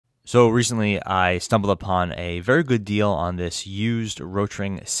So recently I stumbled upon a very good deal on this used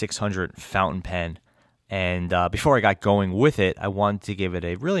Rotring 600 fountain pen. And before I got going with it, I wanted to give it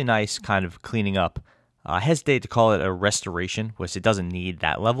a really nice kind of cleaning up. I hesitate to call it a restoration, which it doesn't need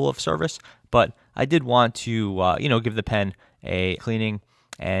that level of service, but I did want to, give the pen a cleaning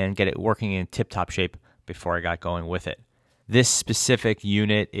and get it working in tip-top shape before I got going with it. This specific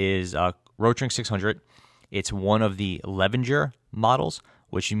unit is Rotring 600. It's one of the Levenger models,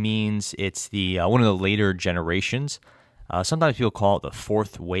 which means it's the one of the later generations. Sometimes people call it the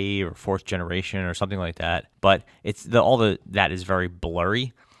fourth wave or fourth generation or something like that. But it's that is very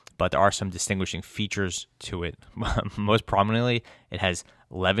blurry. But there are some distinguishing features to it. Most prominently, it has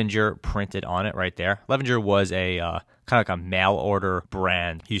Levenger printed on it right there. Levenger was a kind of like a mail order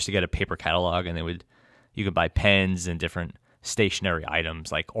brand. You used to get a paper catalog, and you could buy pens and different stationery items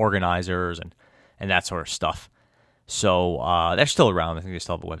like organizers and that sort of stuff. So they're still around. I think they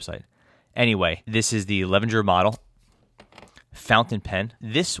still have a website. Anyway, this is the Levenger model fountain pen.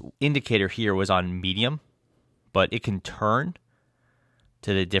 This indicator here was on medium, but it can turn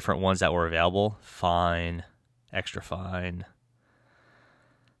to the different ones that were available. Fine, extra fine.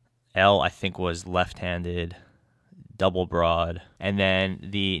 L, I think, was left-handed, double broad. And then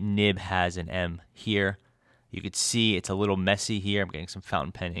the nib has an M here. You could see it's a little messy here. I'm getting some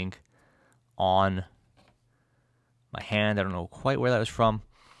fountain pen ink on my hand. I don't know quite where that was from.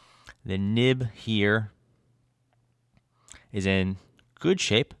 The nib here is in good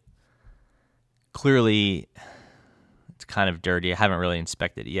shape. Clearly, it's kind of dirty. I haven't really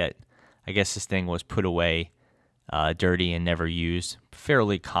inspected it yet. I guess this thing was put away dirty and never used.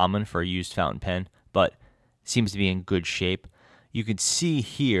 Fairly common for a used fountain pen, but seems to be in good shape. You can see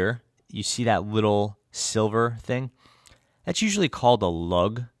here, you see that little silver thing? That's usually called a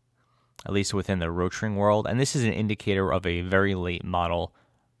lug, at least within the Rotring world, and this is an indicator of a very late model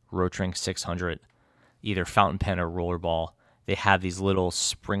Rotring 600, either fountain pen or rollerball. They have these little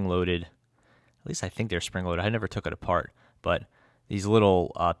spring-loaded, at least I think they're spring-loaded. I never took it apart, but these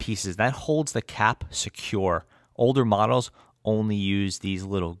little pieces, that holds the cap secure. Older models only use these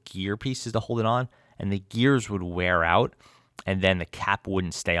little gear pieces to hold it on, and the gears would wear out, and then the cap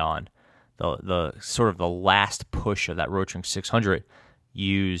wouldn't stay on. The sort of the last push of that Rotring 600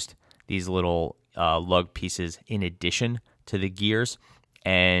 used these little lug pieces in addition to the gears,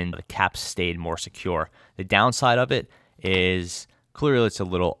 and the cap stayed more secure. The downside of it is clearly it's a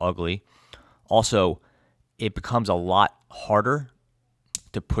little ugly. Also, it becomes a lot harder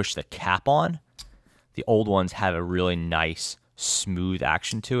to push the cap on. The old ones have a really nice, smooth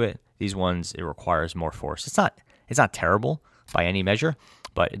action to it. These ones, it requires more force. It's not terrible by any measure,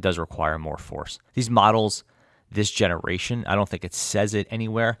 but it does require more force. These models, this generation, I don't think it says it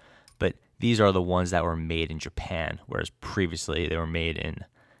anywhere, but these are the ones that were made in Japan, whereas previously they were made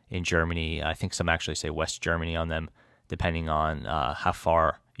in Germany. I think some actually say West Germany on them, depending on how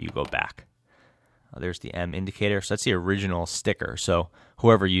far you go back. There's the M indicator. So that's the original sticker. So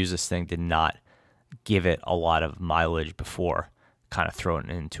whoever used this thing did not give it a lot of mileage before kind of throwing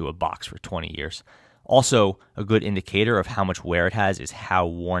it into a box for 20 years. Also, a good indicator of how much wear it has is how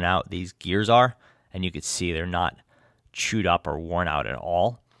worn out these gears are. And you can see they're not chewed up or worn out at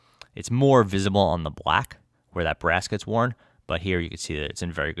all. It's more visible on the black where that brass gets worn, but here you can see that it's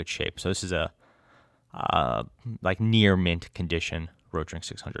in very good shape. So this is a like near mint condition Rotring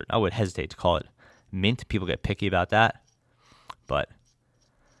 600. I would hesitate to call it mint. People get picky about that, but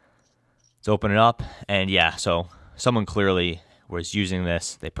let's open it up. And yeah, so someone clearly was using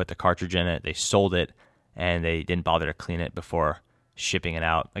this. They put the cartridge in it, they sold it, and they didn't bother to clean it before shipping it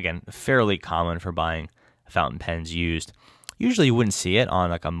out. Again, fairly common for buying fountain pens used. Usually you wouldn't see it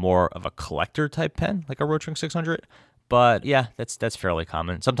on like a more of a collector type pen, like a Rotring 600, but yeah, that's fairly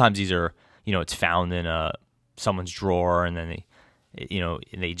common. Sometimes these are, it's found in someone's drawer, and then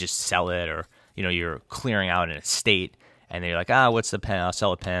they just sell it, or you're clearing out an estate, and they're like, what's the pen? I'll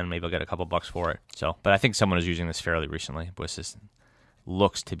sell a pen. Maybe I'll get a couple bucks for it. So, but I think someone was using this fairly recently. But this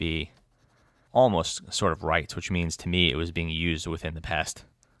looks to be almost sort of right, which means to me it was being used within the past,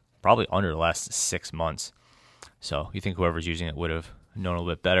 probably under the last 6 months. So you think whoever's using it would have known a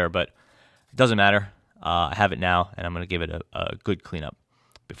little bit better, but it doesn't matter. I have it now, and I'm going to give it a good cleanup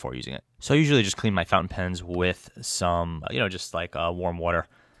before using it. So I usually just clean my fountain pens with some, just like warm water,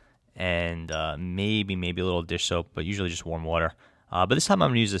 and maybe a little dish soap, but usually just warm water. But this time I'm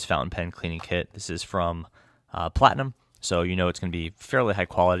going to use this fountain pen cleaning kit. This is from Platinum, so it's going to be fairly high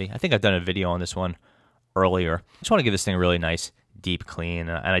quality. I think I've done a video on this one earlier. I just want to give this thing a really nice deep clean,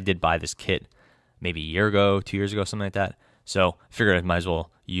 and I did buy this kit maybe a year ago, 2 years ago, something like that. So I figured I might as well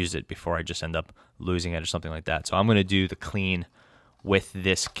use it before I just end up losing it or something like that. So I'm going to do the clean with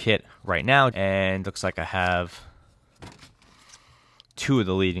this kit right now. And looks like I have 2 of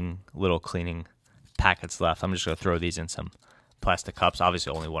the leading little cleaning packets left. I'm just going to throw these in some plastic cups.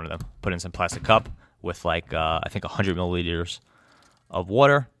 Obviously, only one of them. Put in some plastic cup with like, I think 100 milliliters of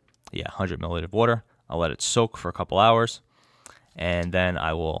water. Yeah, 100 milliliters of water. I'll let it soak for a couple hours. And then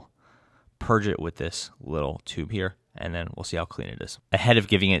I will purge it with this little tube here. And then we'll see how clean it is. Ahead of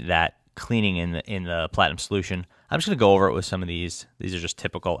giving it that cleaning in the platinum solution, I'm just going to go over it with some of these. These are just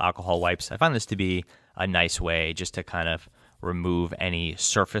typical alcohol wipes. I find this to be a nice way just to kind of remove any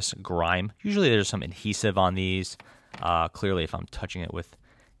surface grime. Usually there's some adhesive on these. Clearly, if I'm touching it with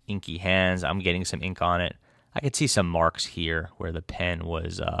inky hands, I'm getting some ink on it. I could see some marks here where the pen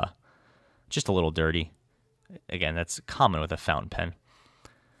was just a little dirty. Again, that's common with a fountain pen.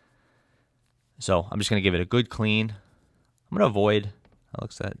 So I'm just going to give it a good clean. I'm going to avoid,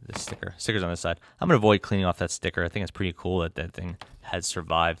 looks at the sticker's on this side. I'm going to avoid cleaning off that sticker. I think it's pretty cool that that thing has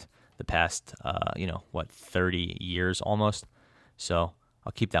survived the past, 30 years almost. So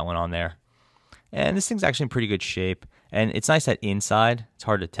I'll keep that one on there. And this thing's actually in pretty good shape. And it's nice that inside, it's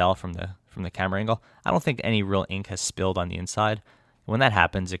hard to tell from the camera angle. I don't think any real ink has spilled on the inside. When that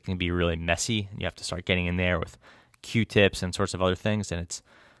happens, it can be really messy. You have to start getting in there with Q-tips and sorts of other things, and it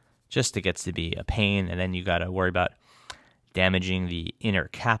gets to be a pain. And then you got to worry about damaging the inner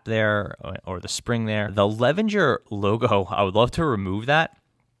cap there or the spring there. The Levenger logo, I would love to remove that,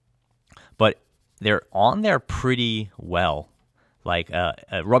 but they're on there pretty well. Like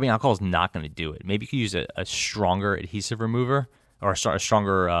rubbing alcohol is not going to do it. Maybe you could use a stronger adhesive remover or a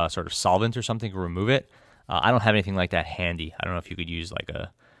stronger sort of solvent or something to remove it. I don't have anything like that handy. I don't know if you could use like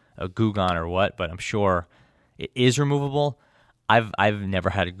a Goo Gone or what, but I'm sure it is removable. I've never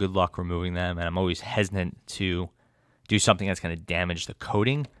had good luck removing them, and I'm always hesitant to do something that's going to damage the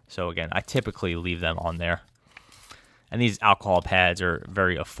coating. So again, I typically leave them on there. And these alcohol pads are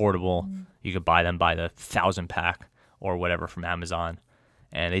very affordable. You could buy them by the 1,000 pack or whatever from Amazon,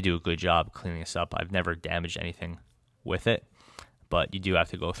 and they do a good job cleaning this up. I've never damaged anything with it, but you do have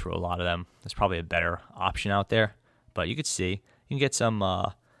to go through a lot of them. There's probably a better option out there, but you could see, you can get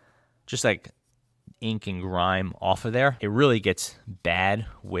some just like ink and grime off of there. It really gets bad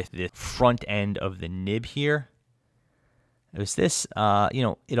with the front end of the nib here. It was this,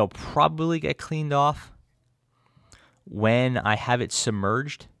 it'll probably get cleaned off when I have it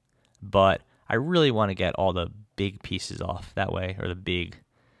submerged, but I really want to get all the big pieces off that way, or the big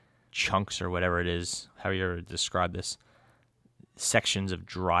chunks or whatever it is, how you describe this, sections of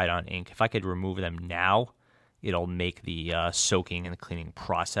dried on ink. If I could remove them now, it'll make the soaking and the cleaning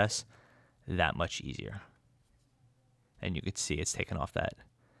process that much easier. And you could see it's taken off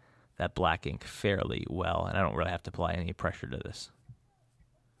that black ink fairly well, and I don't really have to apply any pressure to this.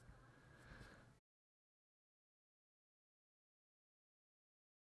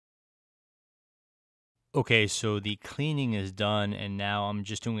 Okay, so the cleaning is done, and now I'm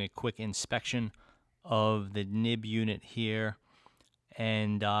just doing a quick inspection of the nib unit here,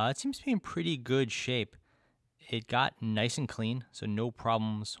 and it seems to be in pretty good shape. It got nice and clean, so no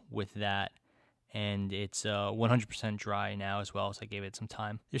problems with that, and it's 100% dry now as well, so I gave it some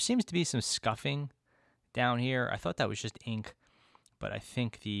time. There seems to be some scuffing down here. I thought that was just ink, but I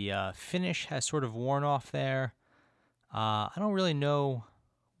think the finish has sort of worn off there. I don't really know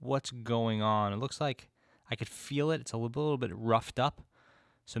what's going on. It looks like I could feel it. It's a little bit roughed up,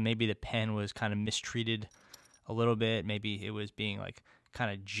 so maybe the pen was kind of mistreated a little bit. Maybe it was being like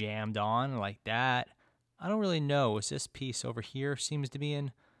kind of jammed on like that. I don't really know. This piece over here seems to be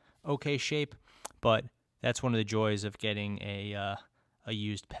in okay shape, but that's one of the joys of getting a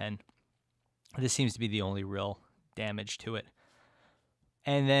used pen. This seems to be the only real damage to it.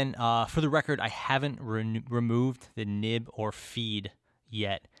 And then for the record, I haven't removed the nib or feed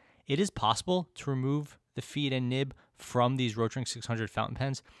yet. It is possible to remove the feed and nib from these Rotring 600 fountain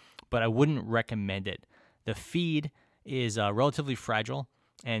pens, but I wouldn't recommend it. The feed is relatively fragile,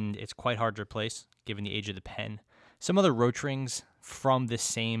 and it's quite hard to replace given the age of the pen. Some other Rotrings from the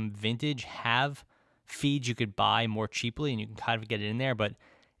same vintage have feeds you could buy more cheaply, and you can kind of get it in there, but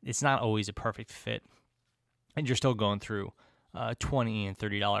it's not always a perfect fit. And you're still going through $20 and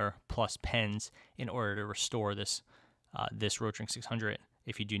 $30 plus pens in order to restore this Rotring 600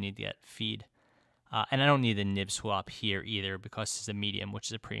 if you do need that feed. And I don't need the nib swap here either because it's a medium, which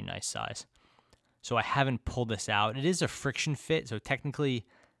is a pretty nice size. So I haven't pulled this out. It is a friction fit, so technically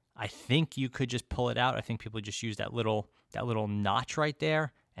I think you could just pull it out. I think people just use that little notch right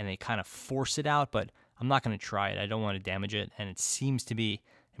there and they kind of force it out, but I'm not going to try it. I don't want to damage it, and it seems to be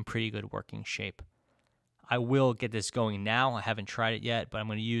in pretty good working shape. I will get this going now. I haven't tried it yet, but I'm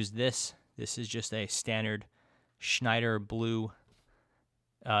going to use this. This is just a standard Schneider blue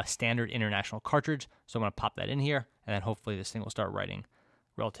standard international cartridge. So I'm going to pop that in here, and then hopefully this thing will start writing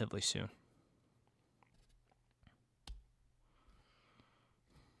relatively soon.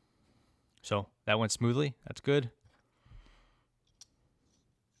 So that went smoothly. That's good.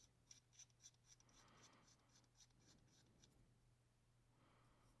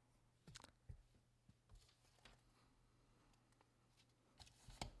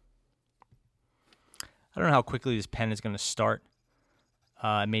 I don't know how quickly this pen is going to start.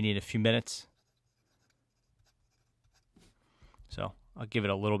 I may need a few minutes. So I'll give it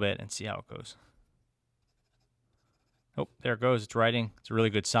a little bit and see how it goes. Oh, there it goes. It's writing. It's a really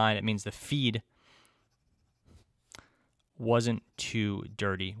good sign. It means the feed wasn't too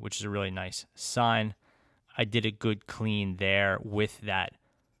dirty, which is a really nice sign. I did a good clean there with that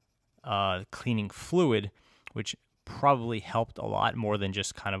cleaning fluid, which probably helped a lot more than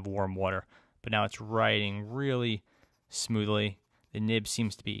just kind of warm water. But now it's writing really smoothly. The nib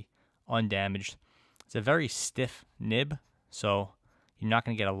seems to be undamaged. It's a very stiff nib, so you're not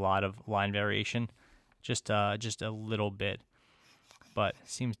going to get a lot of line variation, just a little bit. But it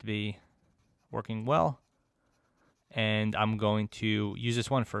seems to be working well. And I'm going to use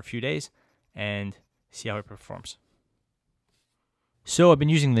this one for a few days and see how it performs. So I've been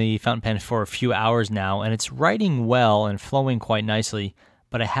using the fountain pen for a few hours now, and it's writing well and flowing quite nicely,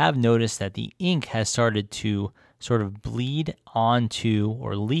 but I have noticed that the ink has started to sort of bleed onto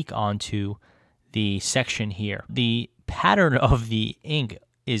or leak onto the section here. The pattern of the ink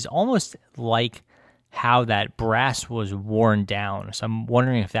is almost like how that brass was worn down. So I'm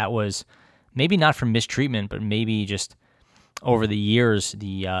wondering if that was maybe not from mistreatment, but maybe just over the years,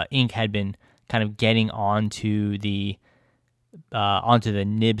 the ink had been kind of getting onto the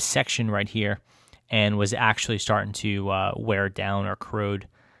nib section right here and was actually starting to wear down or corrode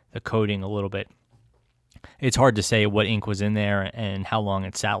the coating a little bit. It's hard to say what ink was in there and how long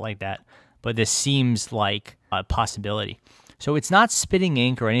it sat like that, but this seems like a possibility. So it's not spitting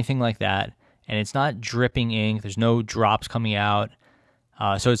ink or anything like that, and it's not dripping ink. There's no drops coming out.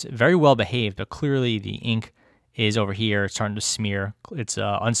 So it's very well behaved, but clearly the ink is over here. It's starting to smear. It's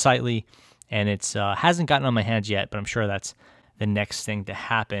unsightly, and it's hasn't gotten on my hands yet, but I'm sure that's the next thing to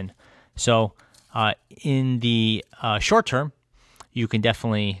happen. So in the short term, you can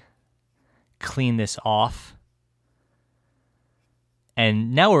definitely clean this off.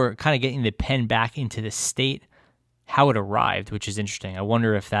 And now we're kind of getting the pen back into the state how it arrived, which is interesting. I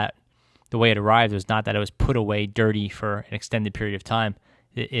wonder if the way it arrived was not that it was put away dirty for an extended period of time.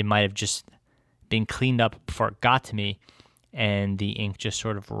 It might have just been cleaned up before it got to me, and the ink just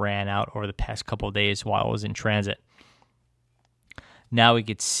sort of ran out over the past couple of days while it was in transit. Now we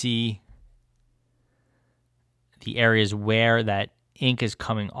could see the areas where that ink is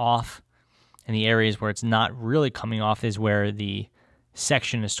coming off, and the areas where it's not really coming off is where the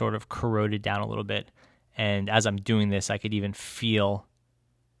section is sort of corroded down a little bit. And as I'm doing this, I could even feel,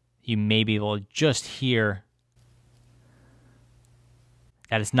 you may be able to just hear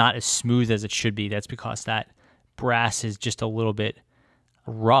that it's not as smooth as it should be. That's because that brass is just a little bit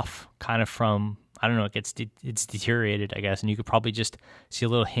rough, kind of from, I don't know, it's deteriorated, I guess. And you could probably just see a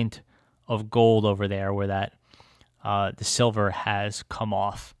little hint of gold over there where that the silver has come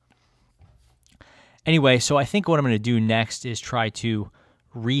off. Anyway, so I think what I'm going to do next is try to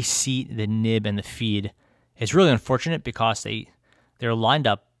reseat the nib and the feed. It's really unfortunate because they're lined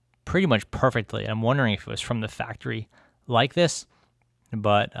up pretty much perfectly. I'm wondering if it was from the factory like this,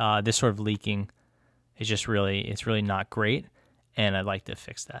 but this sort of leaking is just it's really not great, and I'd like to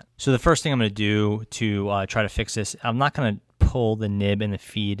fix that. So the first thing I'm going to do to try to fix this, I'm not going to pull the nib and the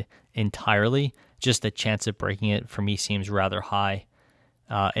feed entirely. Just the chance of breaking it for me seems rather high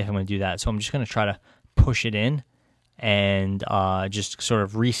if I'm going to do that. So I'm just going to try to push it in and just sort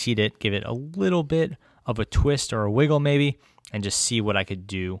of reseat it, give it a little bit of a twist or a wiggle maybe, and just see what I could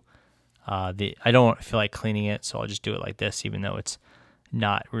do. I don't feel like cleaning it, so I'll just do it like this, even though it's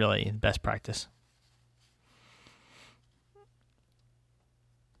not really the best practice.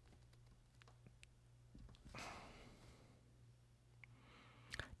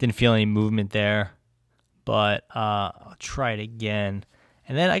 Didn't feel any movement there, but I'll try it again.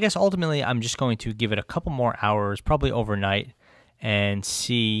 And then I guess ultimately I'm just going to give it a couple more hours, probably overnight, and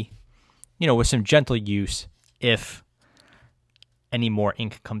see, with some gentle use, if any more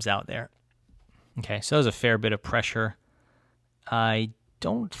ink comes out there. Okay, so that was a fair bit of pressure. I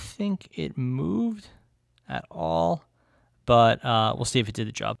don't think it moved at all, but we'll see if it did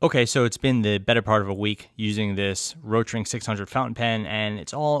the job. Okay, so it's been the better part of a week using this Rotring 600 fountain pen, and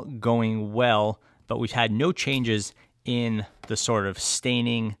it's all going well, but we've had no changes in the sort of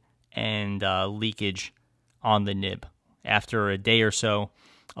staining and leakage on the nib. After a day or so,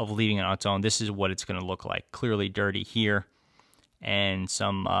 of leaving it on its own, this is what it's going to look like. Clearly dirty here, and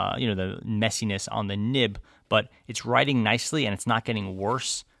some, the messiness on the nib, but it's writing nicely and it's not getting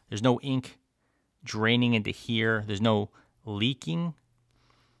worse. There's no ink draining into here. There's no leaking,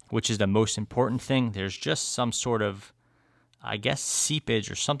 which is the most important thing. There's just some sort of, I guess,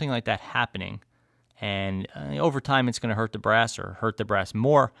 seepage or something like that happening. And over time, it's going to hurt the brass or hurt the brass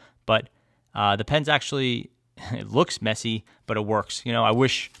more. But the pen's actually, it looks messy, but it works. I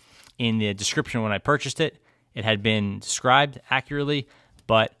wish in the description when I purchased it, it had been described accurately.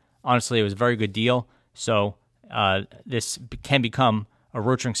 But honestly, it was a very good deal. So this can become a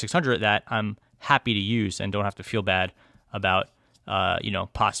Rotring 600 that I'm happy to use and don't have to feel bad about,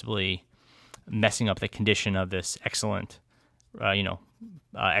 possibly messing up the condition of this excellent,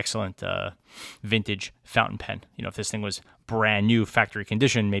 vintage fountain pen. If this thing was brand new factory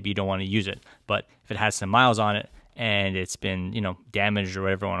condition, maybe you don't want to use it. But if it has some miles on it and it's been, damaged or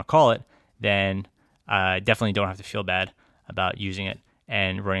whatever you want to call it, then I definitely don't have to feel bad about using it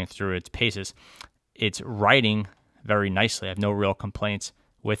and running through its paces. It's writing very nicely. I have no real complaints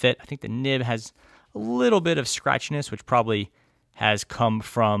with it. I think the nib has a little bit of scratchiness, which probably has come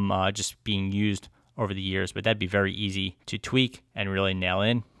from just being used over the years, but that'd be very easy to tweak and really nail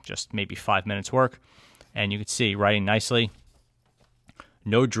in. Just maybe 5 minutes work, and you can see writing nicely.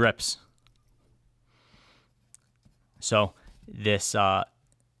 No drips. So this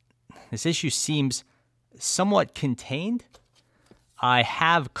issue seems somewhat contained. I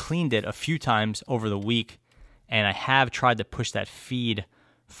have cleaned it a few times over the week, and I have tried to push that feed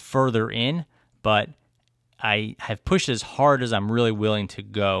further in, but I have pushed as hard as I'm really willing to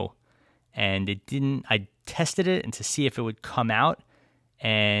go, and it didn't. I tested it and to see if it would come out,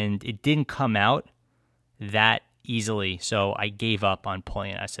 and it didn't come out that easily, so I gave up on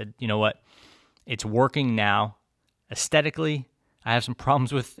pulling it. I said, you know what, it's working now. Aesthetically, I have some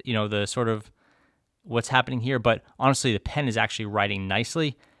problems with, the sort of what's happening here, but honestly, the pen is actually writing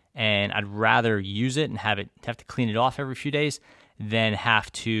nicely, and I'd rather use it and have to clean it off every few days than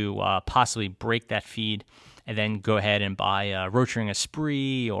have to possibly break that feed and then go ahead and buy a Rotring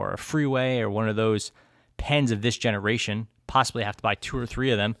Esprit or a Freeway or one of those pens of this generation. Possibly have to buy 2 or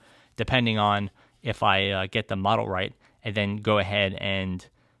 3 of them, depending on if I get the model right, and then go ahead and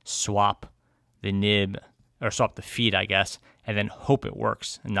swap the nib, or swap the feed, I guess, and then hope it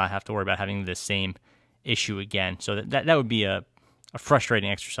works and not have to worry about having the same issue again. So that would be a frustrating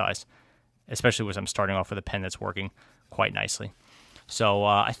exercise, especially when I'm starting off with a pen that's working quite nicely. So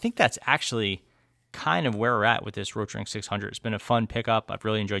I think that's actually kind of where we're at with this Rotring 600. It's been a fun pickup. I've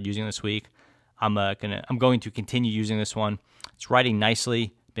really enjoyed using this week. I'm going to continue using this one. It's writing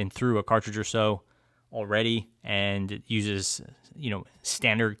nicely. Been through a cartridge or so already, and it uses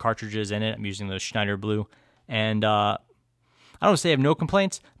standard cartridges in it. I'm using those Schneider Blue, and I don't say I have no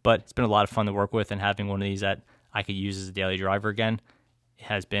complaints, but it's been a lot of fun to work with, and having one of these that I could use as a daily driver again, it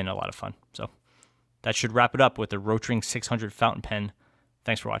has been a lot of fun. So that should wrap it up with the Rotring 600 fountain pen.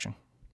 Thanks for watching.